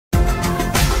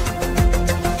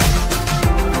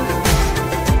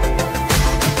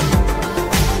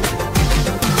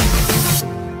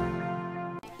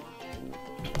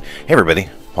Hey everybody,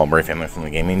 Paul Murray, Family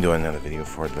Friendly Gaming, doing another video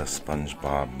for the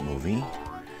Spongebob movie,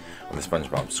 or the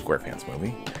Spongebob Squarepants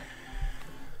movie.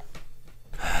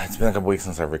 It's been a couple weeks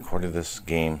since I recorded this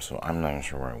game, so I'm not even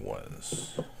sure where I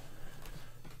was.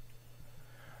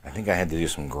 I think I had to do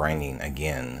some grinding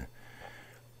again,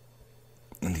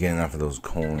 and to get enough of those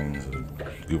coins, or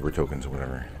goober tokens, or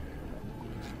whatever.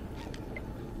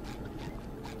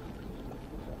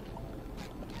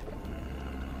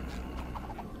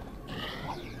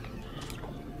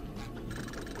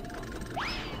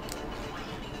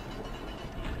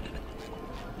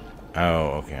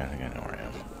 Oh, okay, I think I know where I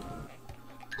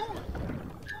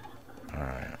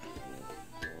am.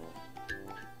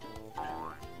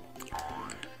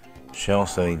 Alright. Shell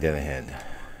study dead ahead.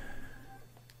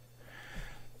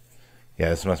 Yeah,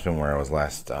 this must have been where I was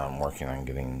last working on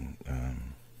getting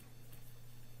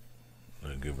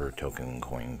the goober token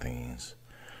coin thingies.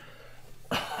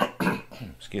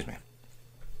 Excuse me.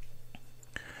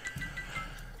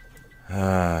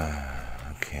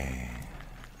 Okay.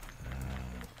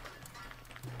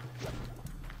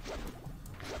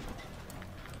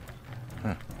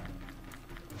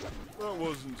 That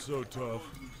wasn't so tough.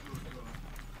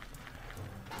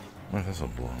 What if this will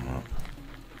blow him up?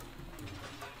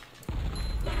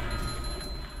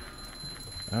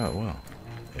 Oh, it will.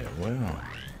 It will.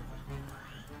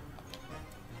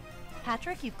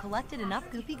 Patrick, you've collected enough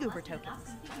Goofy Goober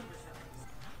tokens.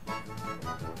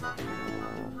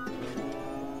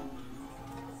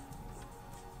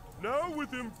 Now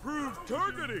with improved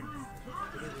targeting.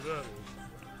 Whatever that is.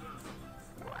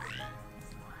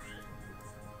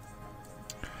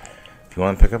 If you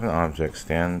want to pick up an object,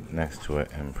 stand next to it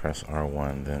and press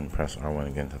R1, then press R1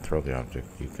 again to throw the object.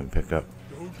 You can pick up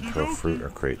and throw fruit or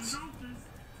crates.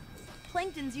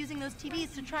 Plankton's using those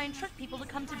TVs to try and trick people to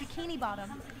come to Bikini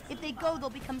Bottom. If they go, they'll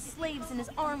become slaves in his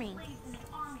army.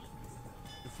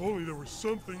 If only there was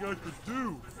something I could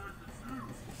do.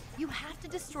 You have to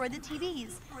destroy the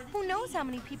TVs. Who knows how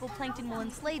many people Plankton will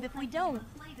enslave if we don't?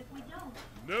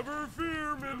 Never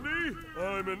fear, Mindy.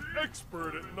 I'm an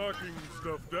expert at knocking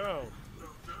stuff down.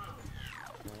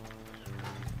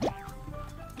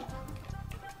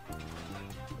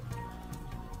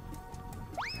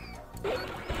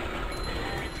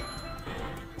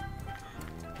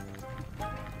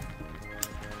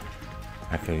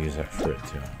 I could use that fruit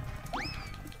too.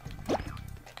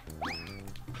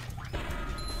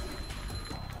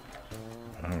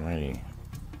 Alrighty.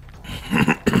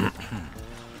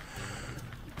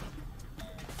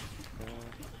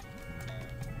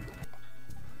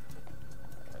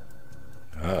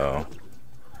 Uh-oh.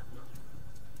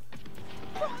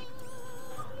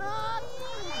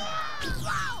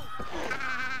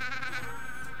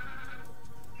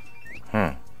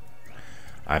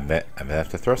 I bet I have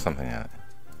to throw something at it.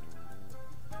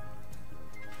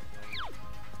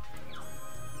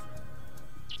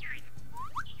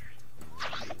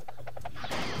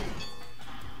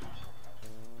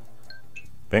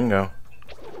 Bingo.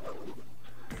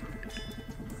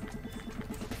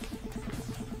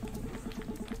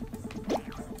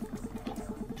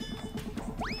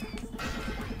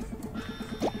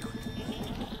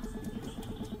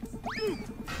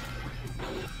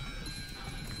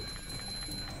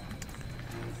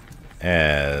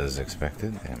 As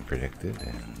expected and predicted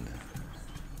and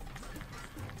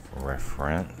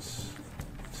referenced.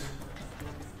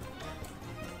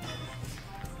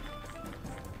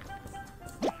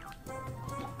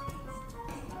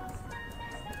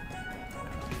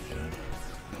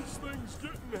 This thing's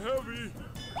getting heavy.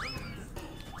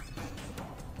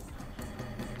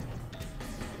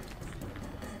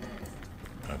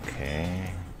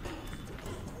 Okay.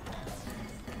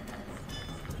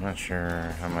 I'm not sure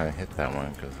how I'm gonna hit that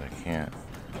one because I can't.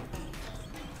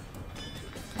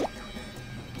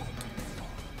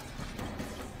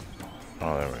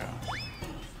 Oh, there we go.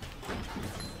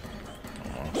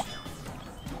 Almost.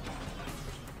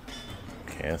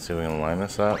 Okay, let's see if we can line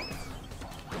this up.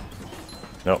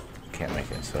 Nope, can't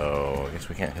make it. So I guess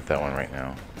we can't hit that one right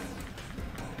now.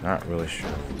 Not really sure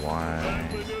why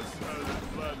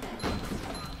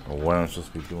or what I'm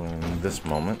supposed to be doing in this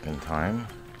moment in time.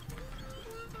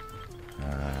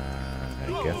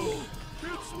 I guess.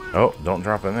 Oh, don't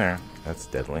drop in there. That's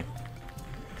deadly.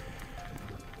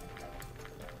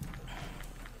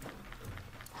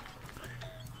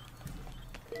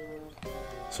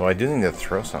 So I do need to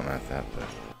throw something at that, but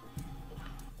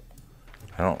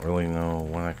I don't really know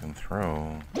what I can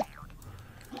throw.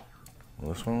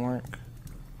 Will this one work?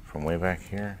 From way back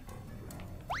here?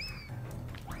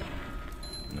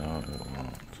 No, it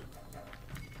won't.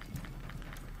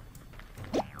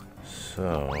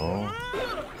 So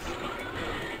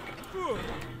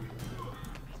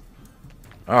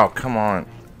Oh, come on.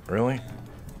 Really?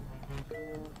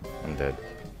 I'm dead.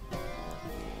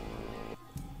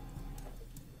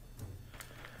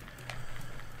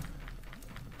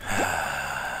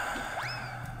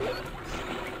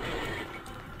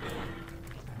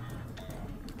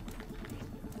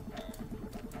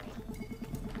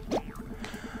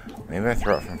 Maybe I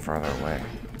throw it from farther away.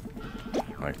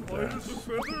 Like Light as a this.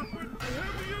 feather, but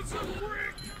heavy as a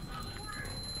brick.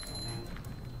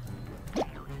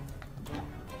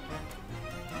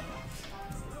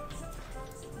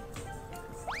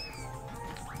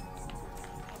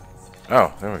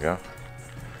 Oh, there we go.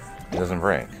 It doesn't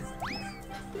break.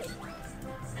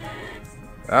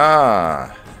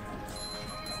 Ah!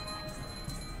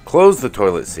 Close the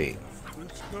toilet seat.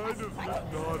 It's kind of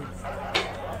hypnotic.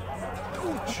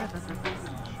 Ouch!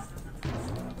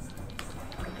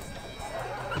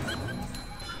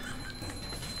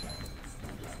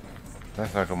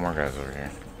 There's like more guys over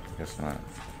here. Guess not.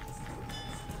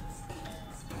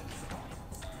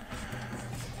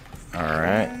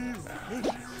 Alright.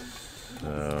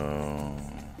 So...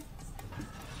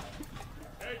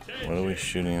 what are we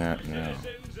shooting at now?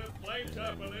 Citizens of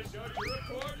Flametoppolis are to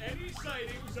report any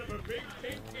sightings of a big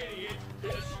pink idiot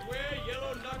and a square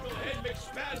yellow knucklehead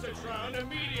McSpazatron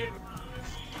immediately.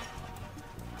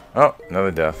 Oh,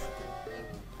 another death.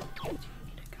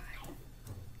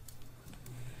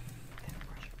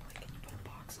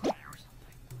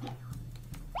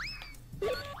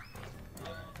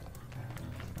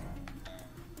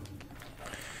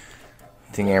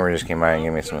 Team Gamer just came by and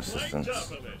gave me some assistance.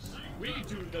 We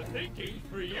do the thinking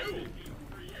for you.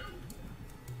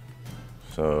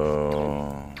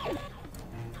 So...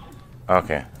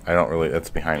 okay, I don't really... that's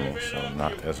behind me, so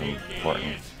not as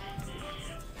important.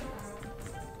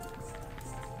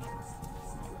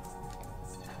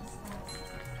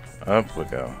 Up we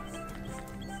go.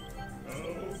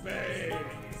 Obey.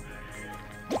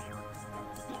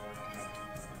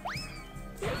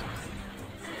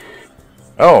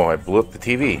 Oh, I blew up the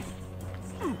TV.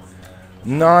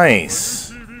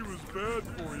 Nice! TV was bad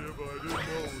for you, but I didn't know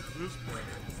it was this bad.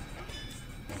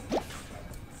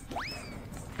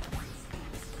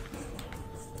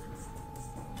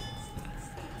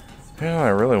 Here's what I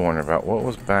really wonder about. What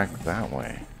was back that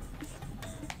way?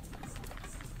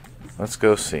 Let's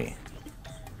go see.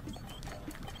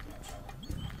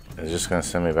 Is it just going to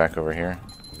send me back over here?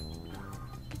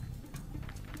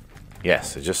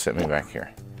 Yes, it just sent me back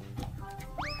here.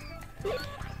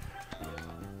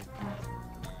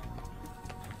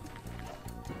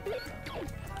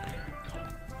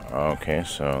 Okay,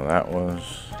 so that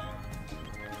was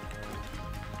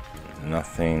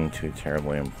nothing too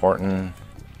terribly important.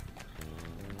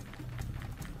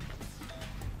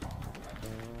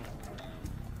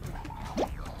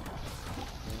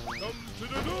 Come to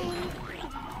the door.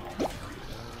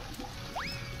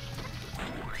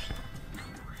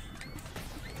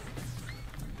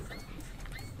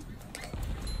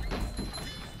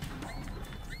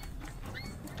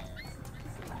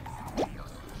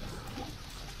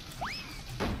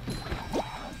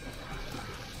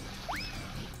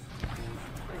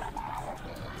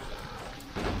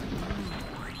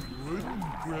 Wooden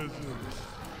presents.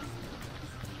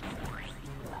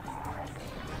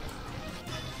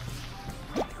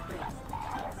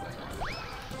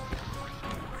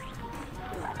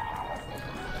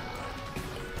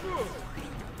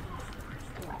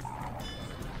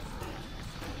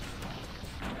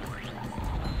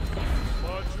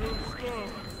 Macho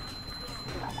stuff.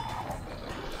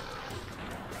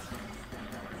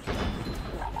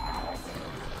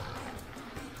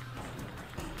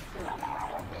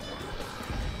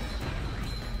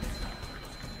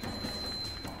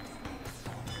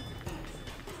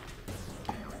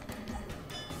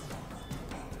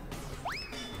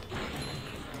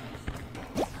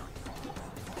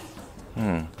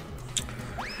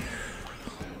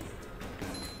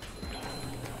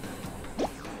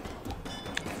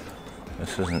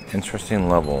 This is an interesting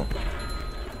level.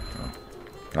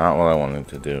 Not what I wanted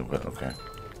to do, but okay.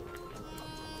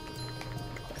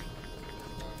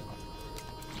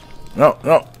 No,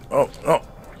 no, oh, no.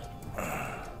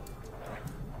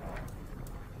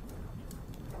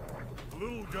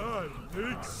 Little guy,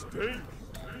 big steak.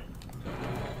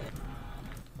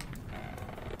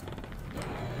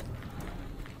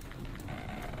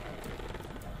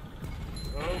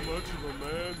 How much of a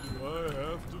man do I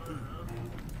have to be?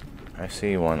 I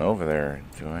see one over there.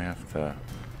 Do I have to...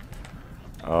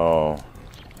 oh.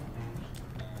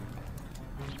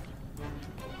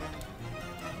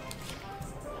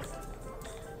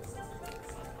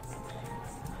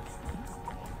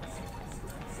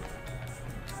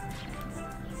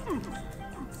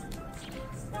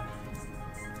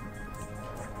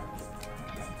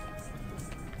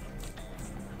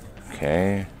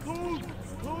 Okay.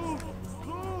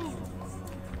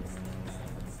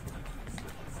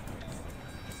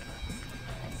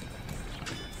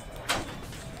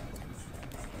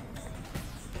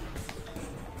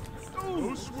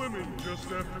 No swimming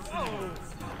just after eating.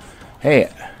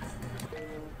 Hey.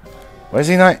 Why is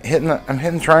he not hitting the... I'm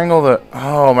hitting triangle the...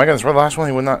 Oh my goodness, we're the last one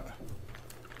he would not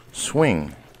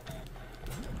swing.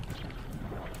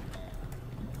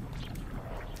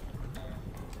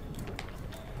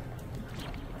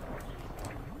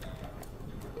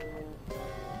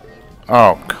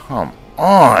 Oh, come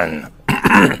on.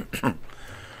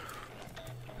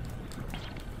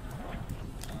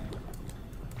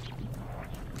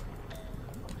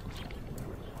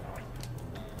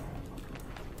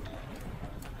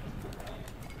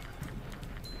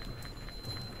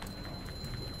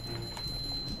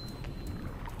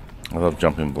 I love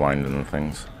jumping blind into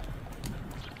things.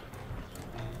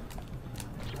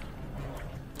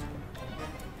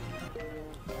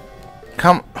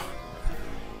 Come.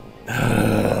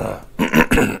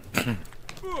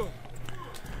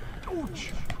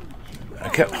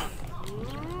 Okay.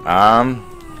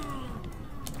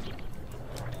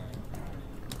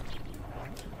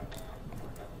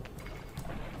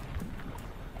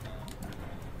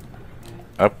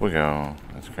 Up we go.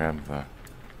 Let's grab the...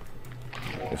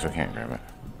 Guess I can't grab it.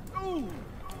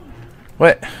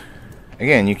 What?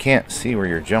 Again, you can't see where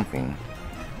you're jumping.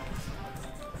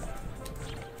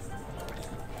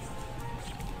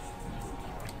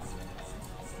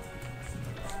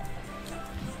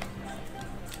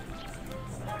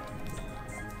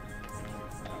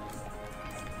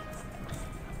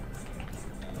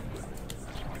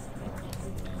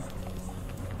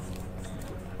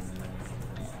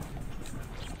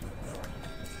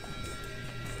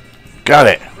 Got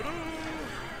it.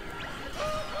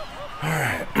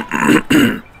 Alright.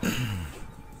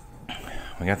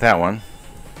 We got that one.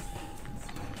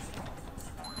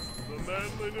 The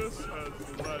manliness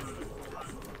has landed.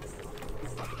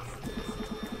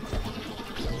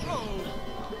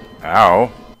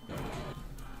 Ow.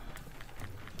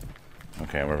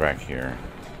 Okay, we're back here.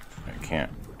 I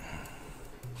can't.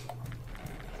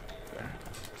 There.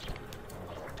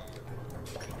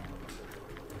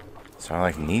 So I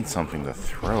like need something to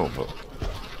throw, but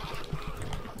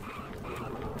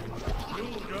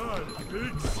Oh God,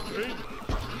 big steak.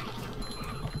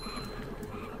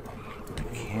 I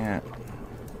can't.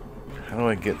 How do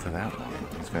I get to that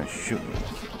one? He's gonna shoot me.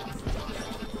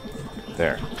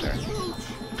 There, there.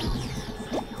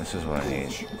 This is what I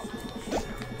need.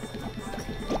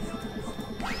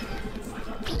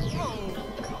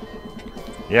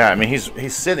 Yeah, I mean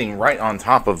he's sitting right on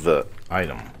top of the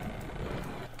item.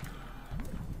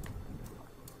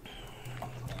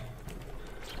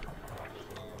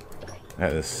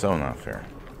 That is so not fair.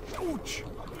 Ouch.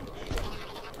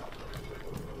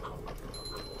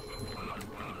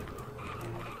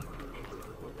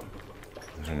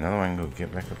 Is there another way I can go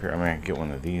get back up here? I mean, I can get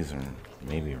one of these and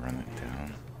maybe run it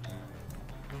down.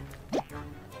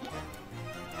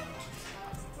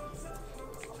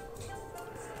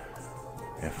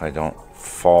 If I don't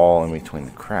fall in between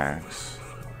the cracks.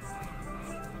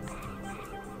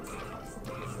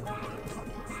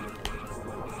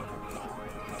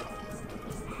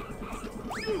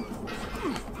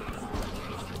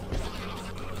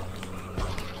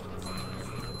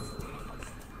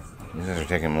 These guys are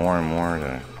taking more and more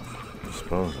to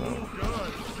dispose of. Oh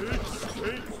God, big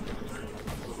steak.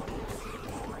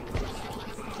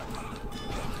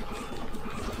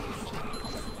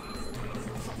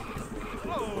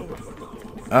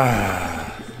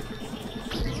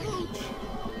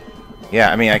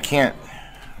 Yeah, I mean, I can't...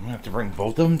 I'm gonna have to bring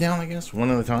both of them down, I guess,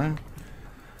 one at a time.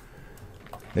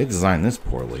 They designed this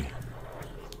poorly.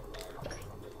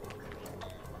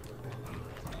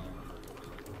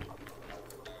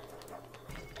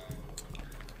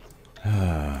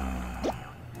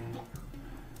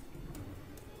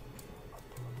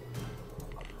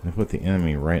 They put the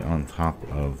enemy right on top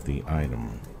of the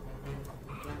item.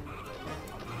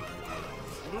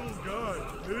 Oh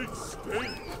God, big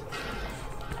steak.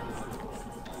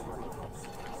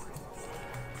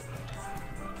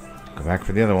 Go back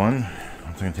for the other one.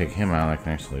 Once I can take him out, I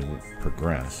can actually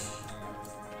progress.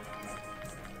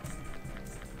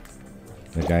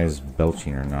 The guys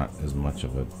belching are not as much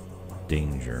of a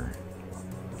danger.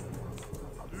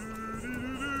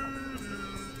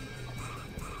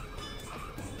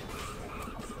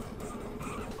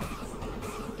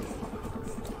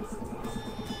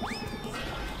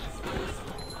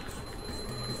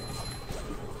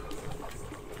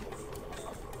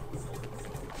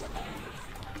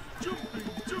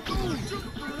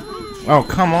 Oh,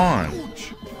 come on.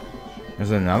 There's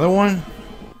another one?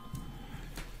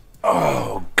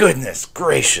 Oh, goodness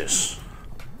gracious.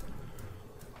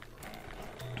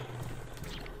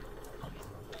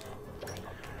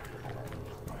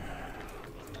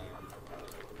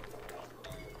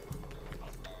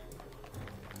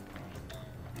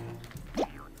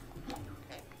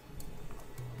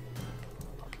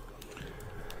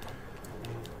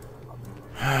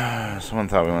 Someone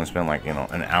thought we want to spend like, you know,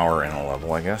 an hour in a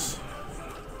level, I guess.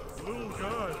 Little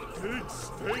guy, big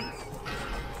stink.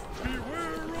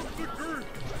 Beware of the girth.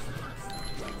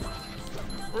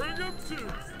 Bring him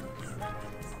to.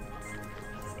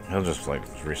 He'll just like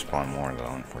respawn more though,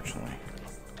 unfortunately.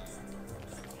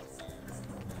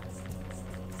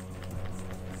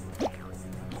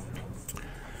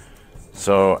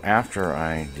 So after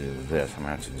I do this, I'm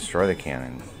gonna have to destroy the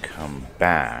cannon, come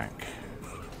back.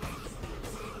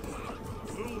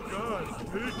 Little guy,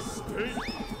 big stink.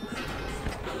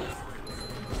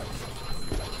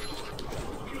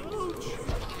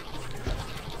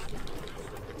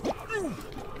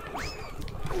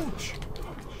 Ouch!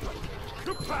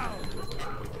 Kapow!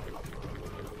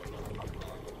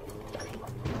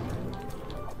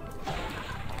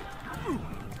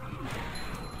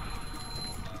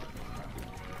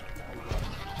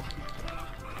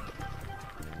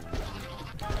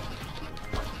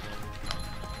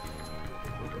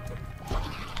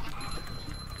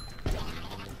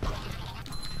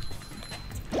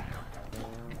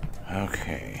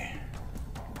 Okay.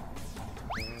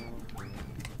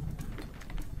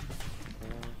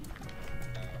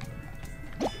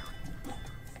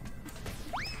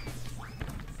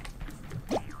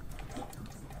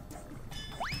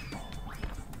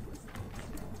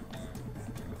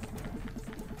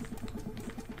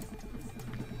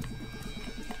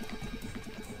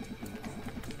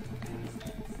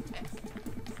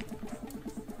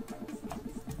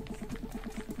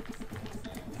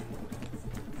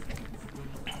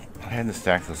 I had to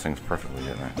stack those things perfectly,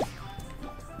 didn't I?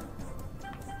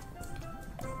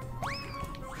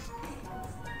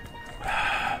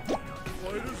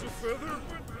 Light as a feather,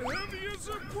 but heavy as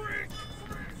a brick.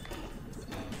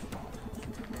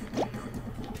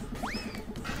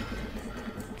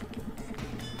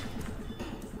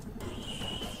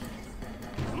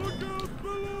 Look out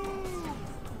below!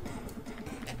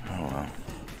 Oh well.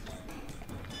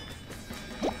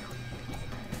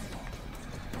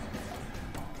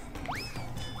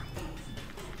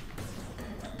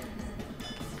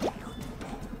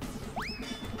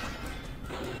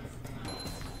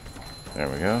 There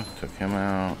we go. Took him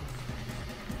out.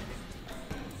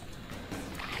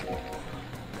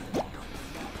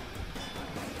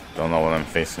 Don't know what I'm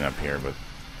facing up here, but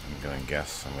I'm gonna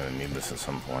guess I'm gonna need this at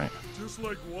some point. Just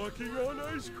like walking on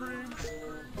ice cream.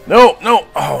 No, no,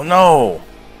 oh no.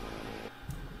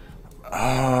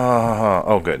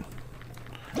 Oh, good.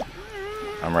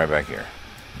 I'm right back here.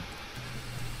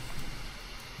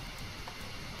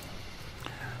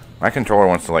 My controller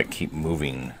wants to like keep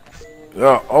moving.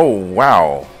 Oh,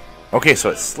 wow. Okay,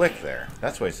 so it's slick there.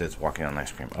 That's why it says walking on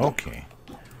ice cream. Okay.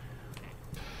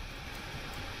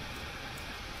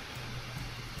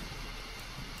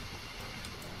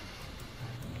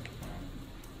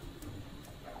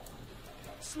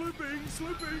 Slipping,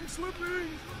 slipping,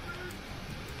 slipping.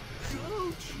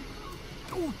 Ouch!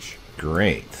 Ouch!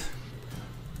 Great.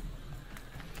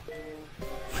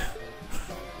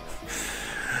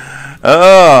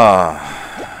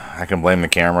 I can blame the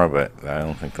camera, but I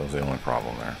don't think that was the only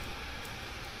problem there.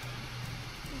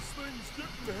 This thing's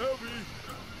getting heavy.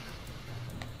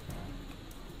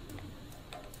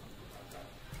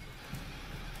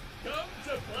 Come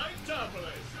to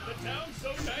Planetopolis. The town's so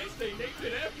nice they named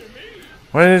it after me.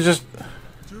 Why did it just...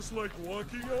 Just like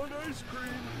walking on ice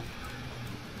cream.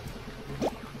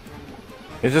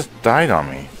 It just died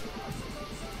on me.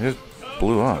 It just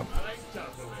blew up.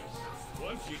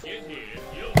 Once you get here,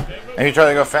 you'll never And you try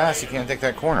to go fast, you can't take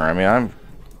that corner. I mean, I'm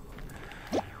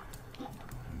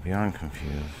beyond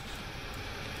confused.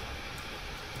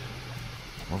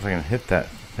 Well, if I can hit that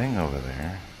thing over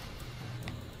there.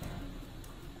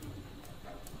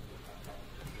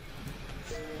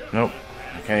 Nope.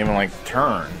 I can't even, like,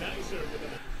 turn.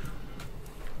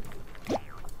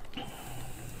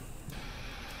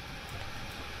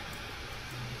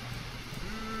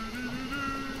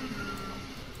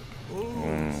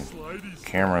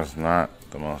 Camera's not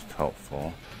the most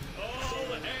helpful.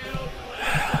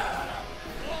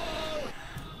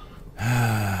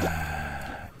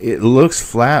 It looks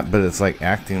flat, but it's like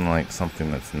acting like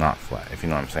something that's not flat, if you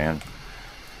know what I'm saying.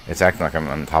 It's acting like I'm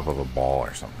on top of a ball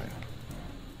or something.